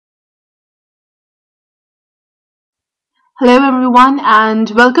Hello everyone and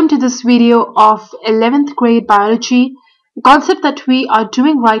welcome to this video of 11th grade biology. The concept that we are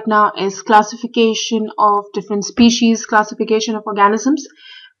doing right now is classification of different species, classification of organisms.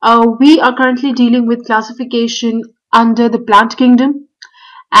 We are currently dealing with classification under the plant kingdom,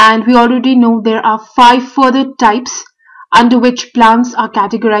 and we already know there are 5 further types under which plants are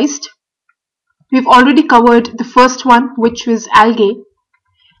categorized. We've already covered the first one, which was algae,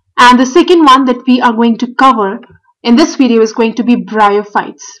 and the second one that we are going to cover in this video is going to be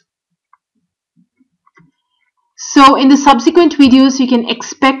bryophytes. So in the subsequent videos, you can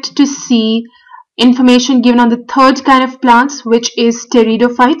expect to see information given on the third kind of plants, which is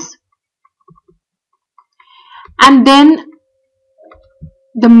pteridophytes. And then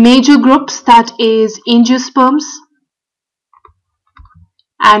the major groups, that is angiosperms.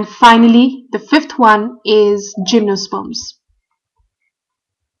 And finally, the fifth one is gymnosperms.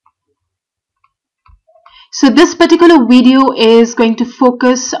 So this particular video is going to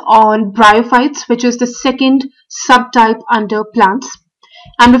focus on bryophytes, which is the second subtype under plants.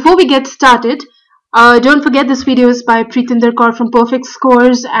 And before we get started, don't forget this video is by Pritinder Kaur from Perfect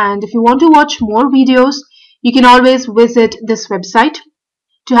Scores, and if you want to watch more videos, you can always visit this website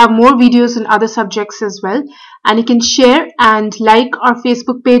to have more videos on other subjects as well. And you can share and like our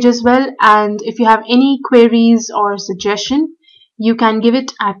Facebook page as well, and if you have any queries or suggestion, you can give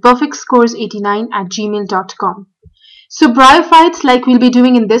it at perfectscores89@gmail.com. So bryophytes, like we'll be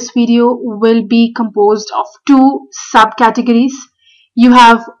doing in this video, will be composed of two subcategories. You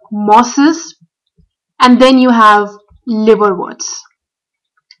have mosses and then you have liverworts.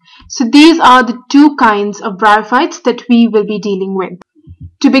 So these are the two kinds of bryophytes that we will be dealing with.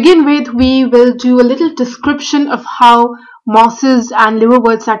 To begin with, we will do a little description of how mosses and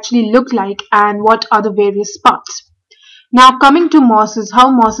liverworts actually look like and what are the various parts. Now coming to mosses,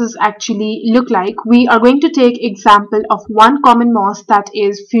 how mosses actually look like, we are going to take example of one common moss, that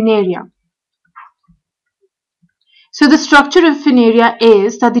is Funaria. So the structure of Funaria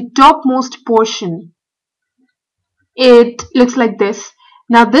is that the topmost portion, it looks like this.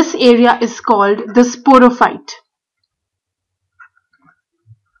 Now this area is called the sporophyte.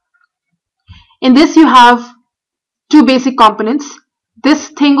 In this you have two basic components. This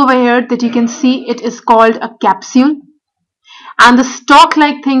thing over here that you can see, it is called a capsule. And the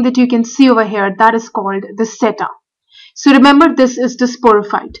stalk-like thing that you can see over here, that is called the seta. So remember, this is the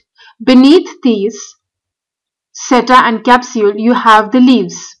sporophyte. Beneath these seta and capsule, you have the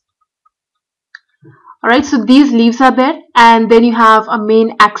leaves. Alright, so these leaves are there, and then you have a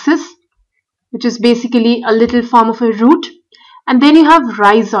main axis, which is basically a little form of a root. And then you have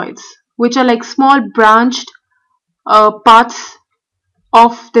rhizoids, which are like small branched parts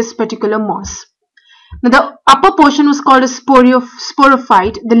of this particular moss. Now the upper portion was called a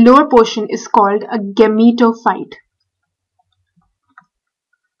sporophyte, the lower portion is called a gametophyte.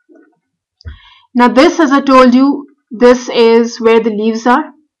 Now this, as I told you, this is where the leaves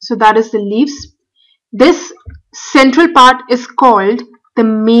are, so that is the leaves. This central part is called the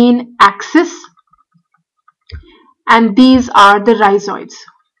main axis, and these are the rhizoids.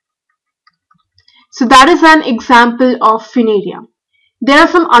 So that is an example of Funaria. There are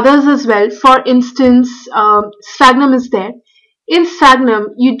some others as well. For instance, sphagnum is there. In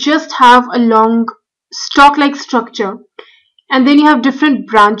sphagnum, you just have a long stalk-like structure, and then you have different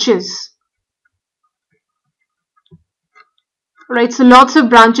branches. Right, so lots of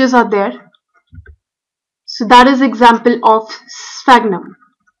branches are there. So that is example of sphagnum,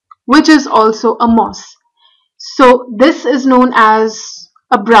 which is also a moss. So this is known as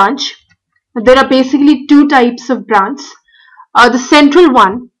a branch. There are basically two types of branch. The central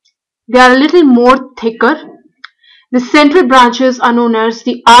one, they are a little more thicker. The central branches are known as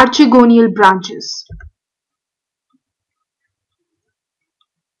the archegonial branches.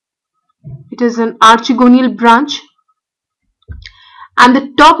 It is an archegonial branch. And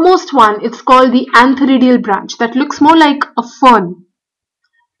the topmost one, it's called the antheridial branch. That looks more like a fern,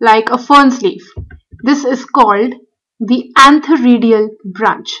 like a fern's leaf. This is called the antheridial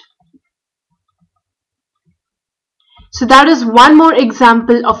branch. So that is one more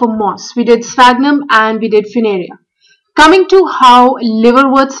example of a moss. We did sphagnum and we did Funaria. Coming to how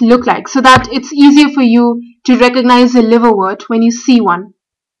liverworts look like, so that it's easier for you to recognize a liverwort when you see one.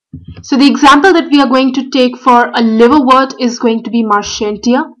 So the example that we are going to take for a liverwort is going to be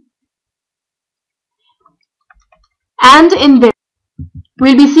Marchantia. And in this,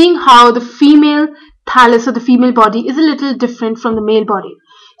 we'll be seeing how the female thallus or the female body is a little different from the male body.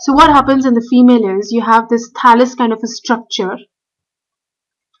 So what happens in the female is you have this thallus kind of a structure.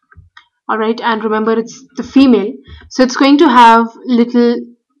 Alright, and remember it's the female. So it's going to have little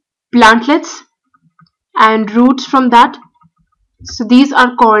plantlets and roots from that. So these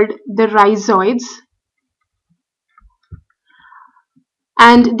are called the rhizoids.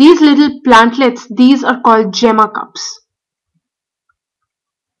 And these little plantlets, these are called gemma cups.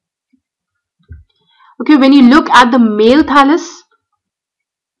 Okay, when you look at the male thallus,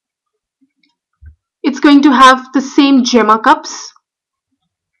 it's going to have the same gemma cups.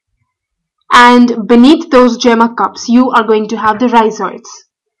 And beneath those gemma cups, you are going to have the rhizoids.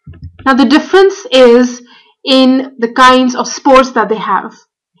 Now the difference is in the kinds of spores that they have.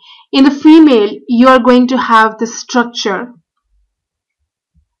 In the female, you are going to have the structure,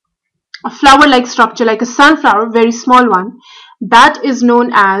 a flower-like structure, like a sunflower, very small one, that is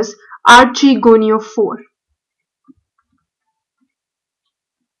known as archigoniophore.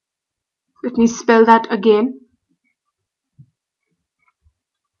 Let me spell that again.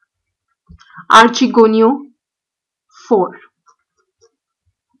 Archigoniophore.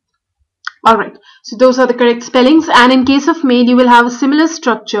 Alright, so those are the correct spellings, and in case of male you will have a similar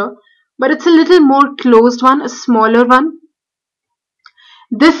structure, but it's a little more closed one, a smaller one.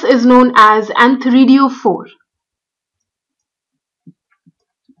 This is known as antheridiophore.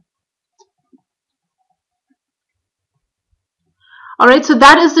 Alright, so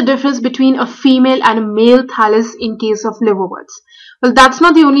that is the difference between a female and a male thallus in case of liverworts. Well, that's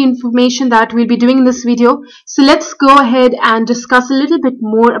not the only information that we'll be doing in this video. So let's go ahead and discuss a little bit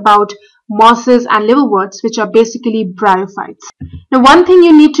more about mosses and liverworts, which are basically bryophytes. Now, one thing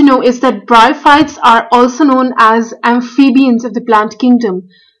you need to know is that bryophytes are also known as amphibians of the plant kingdom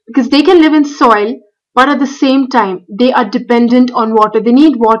because they can live in soil, but at the same time, they are dependent on water. They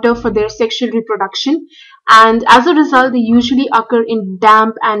need water for their sexual reproduction. And as a result, they usually occur in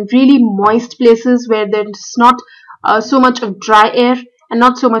damp and really moist places where there's not so much of dry air and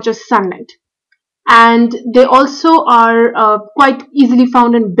not so much of sunlight. And they also are quite easily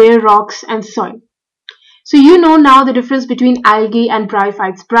found in bare rocks and soil. So you know now the difference between algae and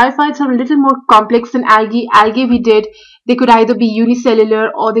bryophytes. Bryophytes are a little more complex than algae. Algae they could either be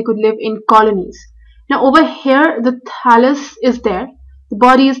unicellular or they could live in colonies. Now over here, the thallus is there. The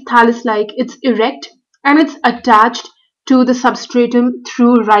body is thallus-like, it's erect, and it's attached to the substratum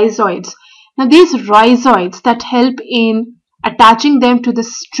through rhizoids. Now these rhizoids that help in attaching them to the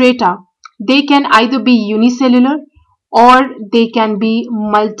strata, they can either be unicellular or they can be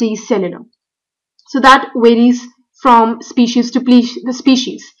multicellular. So that varies from species to the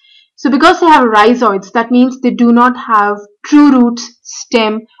species. So because they have rhizoids, that means they do not have true roots,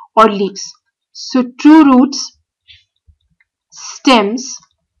 stem or leaves. So true roots, stems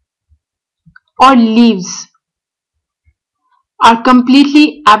or leaves are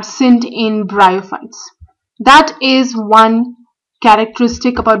completely absent in bryophytes. That is one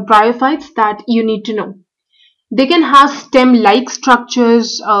characteristic about bryophytes that you need to know. They can have stem-like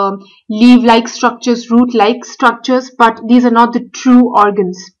structures, leaf-like structures, root-like structures, but these are not the true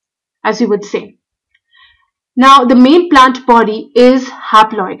organs, as you would say. Now, the main plant body is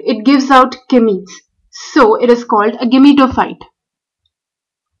haploid. It gives out gametes. So, it is called a gametophyte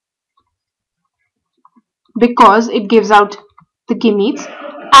because it gives out the gametes,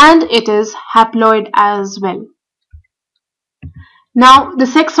 and it is haploid as well. Now, the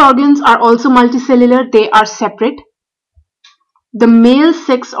sex organs are also multicellular. They are separate. The male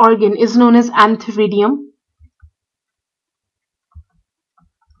sex organ is known as antheridium,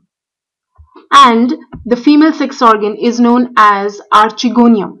 and the female sex organ is known as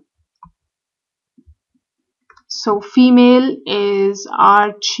archegonium. So, female is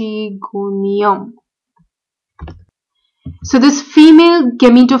archegonium. So this female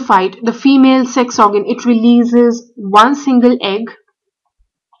gametophyte, the female sex organ, it releases one single egg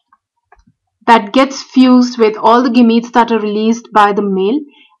that gets fused with all the gametes that are released by the male,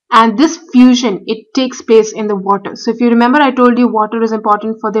 and this fusion, it takes place in the water. So if you remember, I told you water is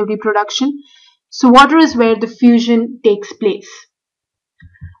important for their reproduction. So water is where the fusion takes place.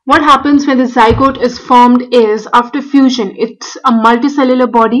 What happens when the zygote is formed is, after fusion, it's a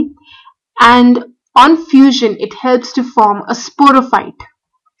multicellular body, and on fusion, it helps to form a sporophyte.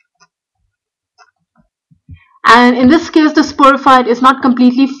 And in this case, the sporophyte is not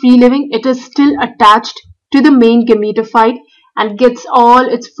completely free-living. It is still attached to the main gametophyte and gets all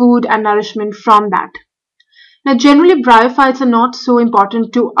its food and nourishment from that. Now, generally, bryophytes are not so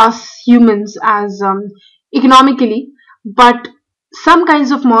important to us humans as economically, but some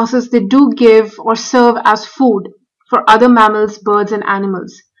kinds of mosses, they do give or serve as food for other mammals, birds, and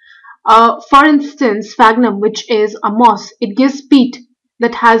animals. For instance, sphagnum, which is a moss, it gives peat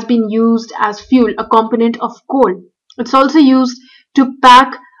that has been used as fuel, a component of coal. It's also used to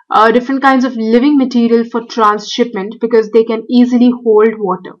pack different kinds of living material for transshipment because they can easily hold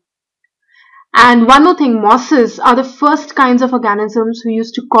water. And one more thing, mosses are the first kinds of organisms who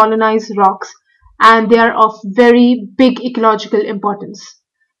used to colonize rocks, and they are of very big ecological importance.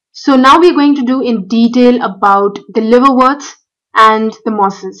 So now we're going to do in detail about the liverworts and the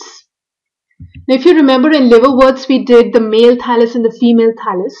mosses. Now if you remember, in liverworts we did the male thallus and the female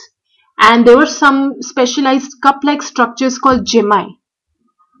thallus, and there were some specialized cup-like structures called gemmi.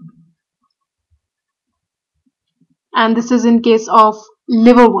 And this is in case of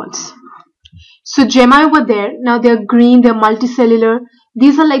liverworts. So gemmi were there. Now they're green, they're multicellular.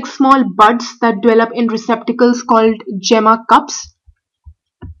 These are like small buds that develop in receptacles called gemma cups.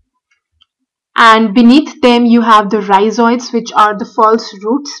 And beneath them you have the rhizoids, which are the false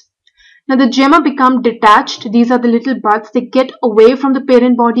roots. Now the gemma become detached. These are the little buds. They get away from the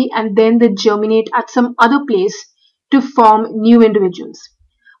parent body and then they germinate at some other place to form new individuals.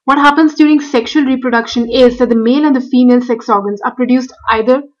 What happens during sexual reproduction is that the male and the female sex organs are produced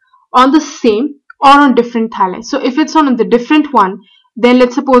either on the same or on different thalli. So if it's on the different one, then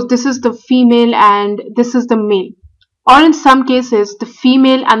let's suppose this is the female and this is the male. Or in some cases, the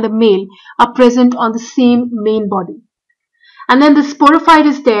female and the male are present on the same main body. And then the sporophyte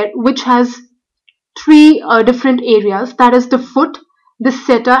is there, which has three different areas. That is the foot, the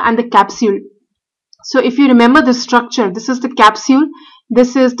seta, and the capsule. So if you remember the structure, this is the capsule,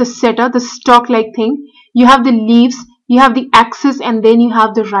 this is the seta, the stalk-like thing. You have the leaves, you have the axis, and then you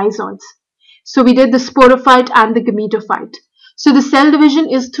have the rhizoids. So we did the sporophyte and the gametophyte. So the cell division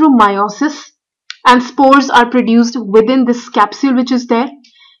is through meiosis, and spores are produced within this capsule which is there.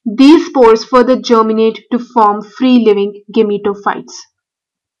 These spores further germinate to form free-living gametophytes.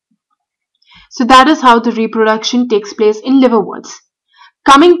 So that is how the reproduction takes place in liverworts.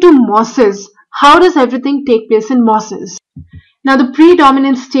 Coming to mosses, how does everything take place in mosses? Now the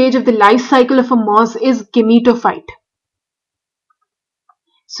predominant stage of the life cycle of a moss is gametophyte.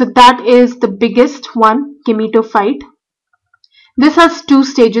 So that is the biggest one, gametophyte. This has two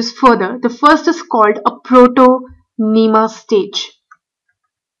stages further. The first is called a protonema stage.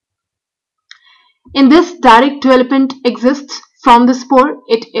 In this, direct development exists from the spore.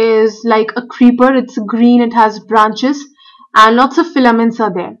 It is like a creeper. It's green, it has branches, and lots of filaments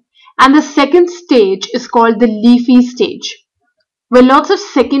are there. And the second stage is called the leafy stage, where lots of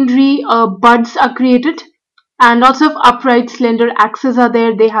secondary buds are created and lots of upright slender axes are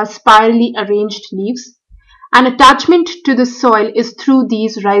there. They have spirally arranged leaves. And attachment to the soil is through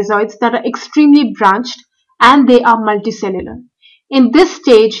these rhizoids that are extremely branched and they are multicellular. In this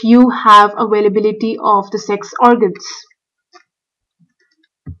stage, you have availability of the sex organs.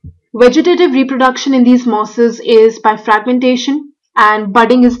 Vegetative reproduction in these mosses is by fragmentation, and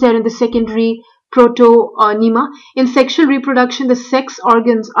budding is there in the secondary protonema. In sexual reproduction, the sex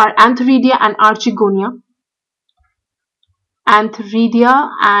organs are antheridia and archegonia. Antheridia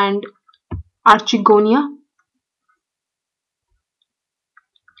and archegonia.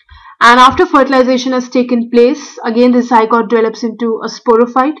 And after fertilization has taken place, again the zygote develops into a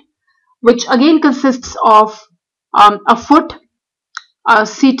sporophyte, which again consists of a foot, a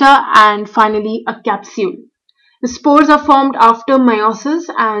seta, and finally a capsule. The spores are formed after meiosis,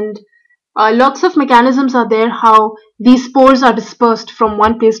 and lots of mechanisms are there how these spores are dispersed from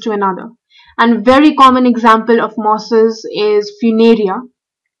one place to another. And very common example of mosses is funaria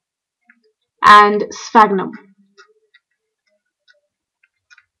and sphagnum.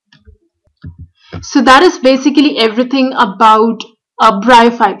 So that is basically everything about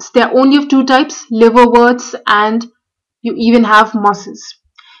bryophytes. They are only of two types, liverworts and you even have mosses.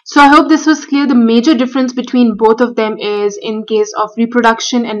 So I hope this was clear. The major difference between both of them is in case of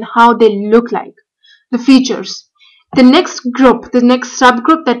reproduction and how they look like, the features. The next group, the next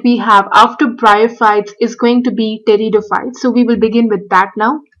subgroup that we have after bryophytes is going to be pteridophytes. So we will begin with that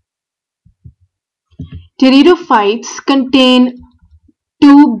now. Pteridophytes contain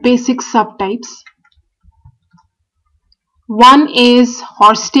two basic subtypes. One is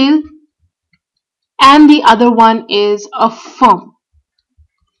horsetail and the other one is a fern.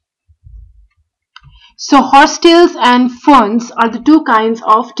 So horsetails and ferns are the two kinds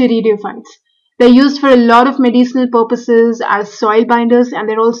of pteridophytes. They're used for a lot of medicinal purposes as soil binders, and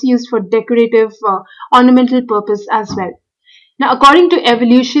they're also used for decorative ornamental purpose as well. Now according to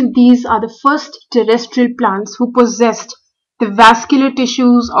evolution, these are the first terrestrial plants who possessed the vascular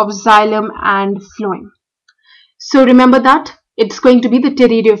tissues of xylem and phloem. So remember that it's going to be the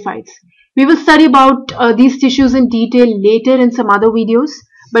pteridophytes. We will study about these tissues in detail later in some other videos,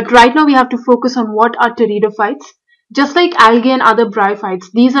 but right now we have to focus on what are pteridophytes. Just like algae and other bryophytes,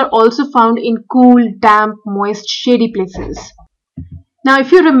 these are also found in cool, damp, moist, shady places. Now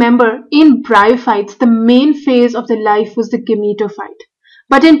if you remember, in bryophytes, the main phase of the life was the gametophyte.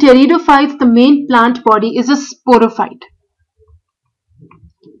 But in pteridophytes, the main plant body is a sporophyte.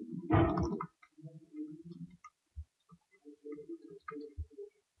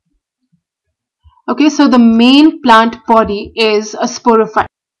 Okay, so the main plant body is a sporophyte.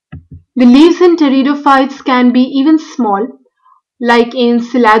 The leaves in pteridophytes can be even small, like in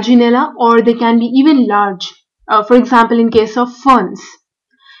Selaginella, or they can be even large, for example, in case of ferns.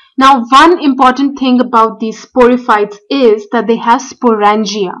 Now, one important thing about these sporophytes is that they have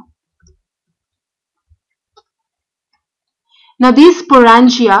sporangia. Now, these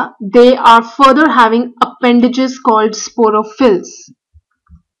sporangia, they are further having appendages called sporophylls,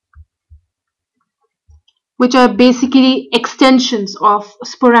 which are basically extensions of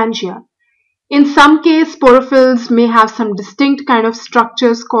sporangia. In some case, sporophylls may have some distinct kind of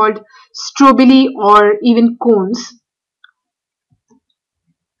structures called strobili or even cones.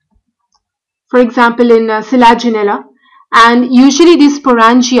 For example, in Selaginella. And usually these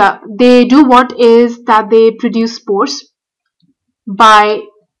sporangia, they do what is that they produce spores by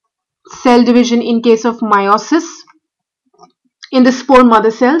cell division in case of meiosis in the spore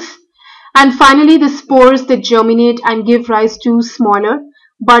mother cells. And finally, the spores, they germinate and give rise to smaller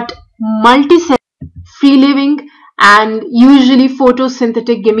but multicellular, free-living and usually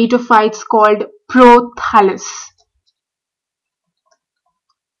photosynthetic gametophytes called prothallus.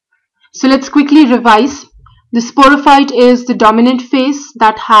 So let's quickly revise. The sporophyte is the dominant phase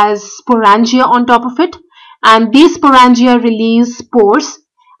that has sporangia on top of it, and these sporangia release spores,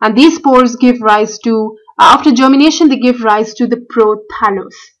 and these spores give rise to, after germination, they give rise to the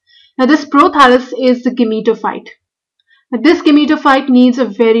prothallus. Now this prothallus is the gametophyte. Now, this gametophyte needs a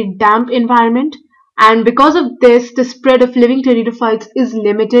very damp environment, and because of this, the spread of living pteridophytes is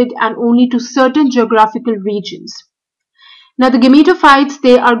limited and only to certain geographical regions. Now the gametophytes,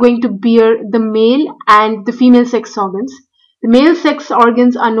 they are going to bear the male and the female sex organs. The male sex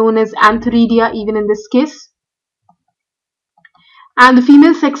organs are known as antheridia even in this case. And the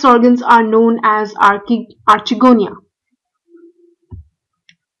female sex organs are known as archegonia.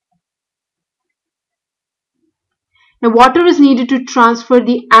 Now water is needed to transfer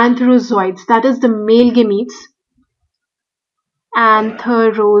the antherozoids, that is the male gametes.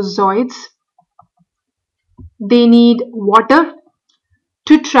 Antherozoids. They need water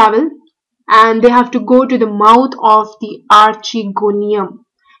to travel and they have to go to the mouth of the archegonium.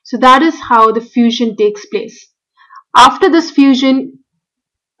 So that is how the fusion takes place. After this fusion,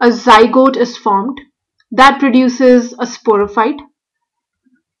 a zygote is formed that produces a sporophyte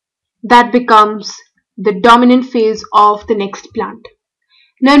that becomes the dominant phase of the next plant.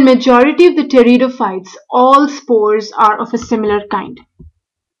 Now in majority of the pteridophytes, all spores are of a similar kind.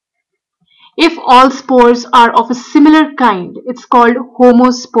 If all spores are of a similar kind, it's called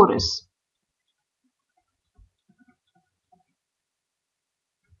homosporous.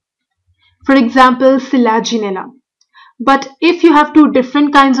 For example, Selaginella. But if you have two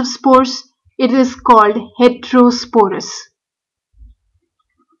different kinds of spores, it is called heterosporous.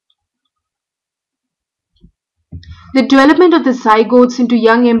 The development of the zygotes into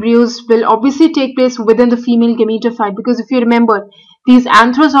young embryos will obviously take place within the female gametophyte, because if you remember, these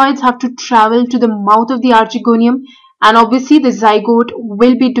antherozoids have to travel to the mouth of the archegonium, and obviously the zygote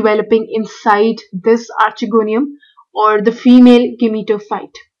will be developing inside this archegonium or the female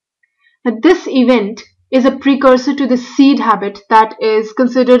gametophyte. Now, this event is a precursor to the seed habit that is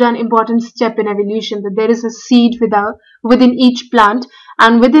considered an important step in evolution, that there is a seed within each plant,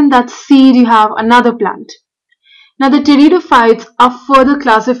 and within that seed you have another plant. Now the pteridophytes are further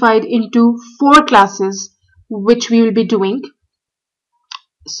classified into 4 classes, which we will be doing.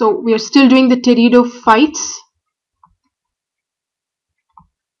 So we are still doing the pteridophytes.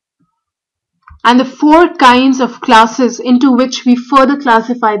 And the 4 kinds of classes into which we further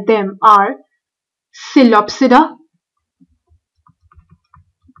classify them are Coelopsida,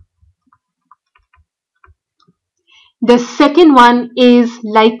 the second one is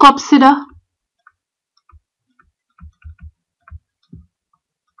Lycopsida,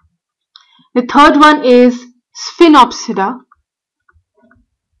 the third one is Sphenopsida,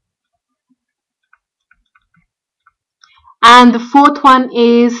 and the fourth one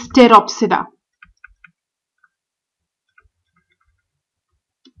is Pteropsida.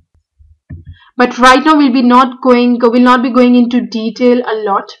 But right now we'll not be going into detail a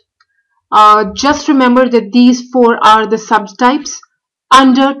lot. Just remember that these 4 are the subtypes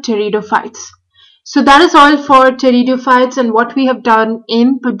under pteridophytes. So that is all for pteridophytes, and what we have done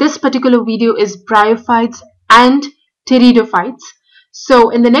in this particular video is bryophytes and pteridophytes. So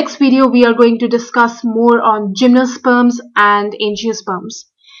in the next video we are going to discuss more on gymnosperms and angiosperms.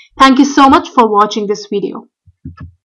 Thank you so much for watching this video.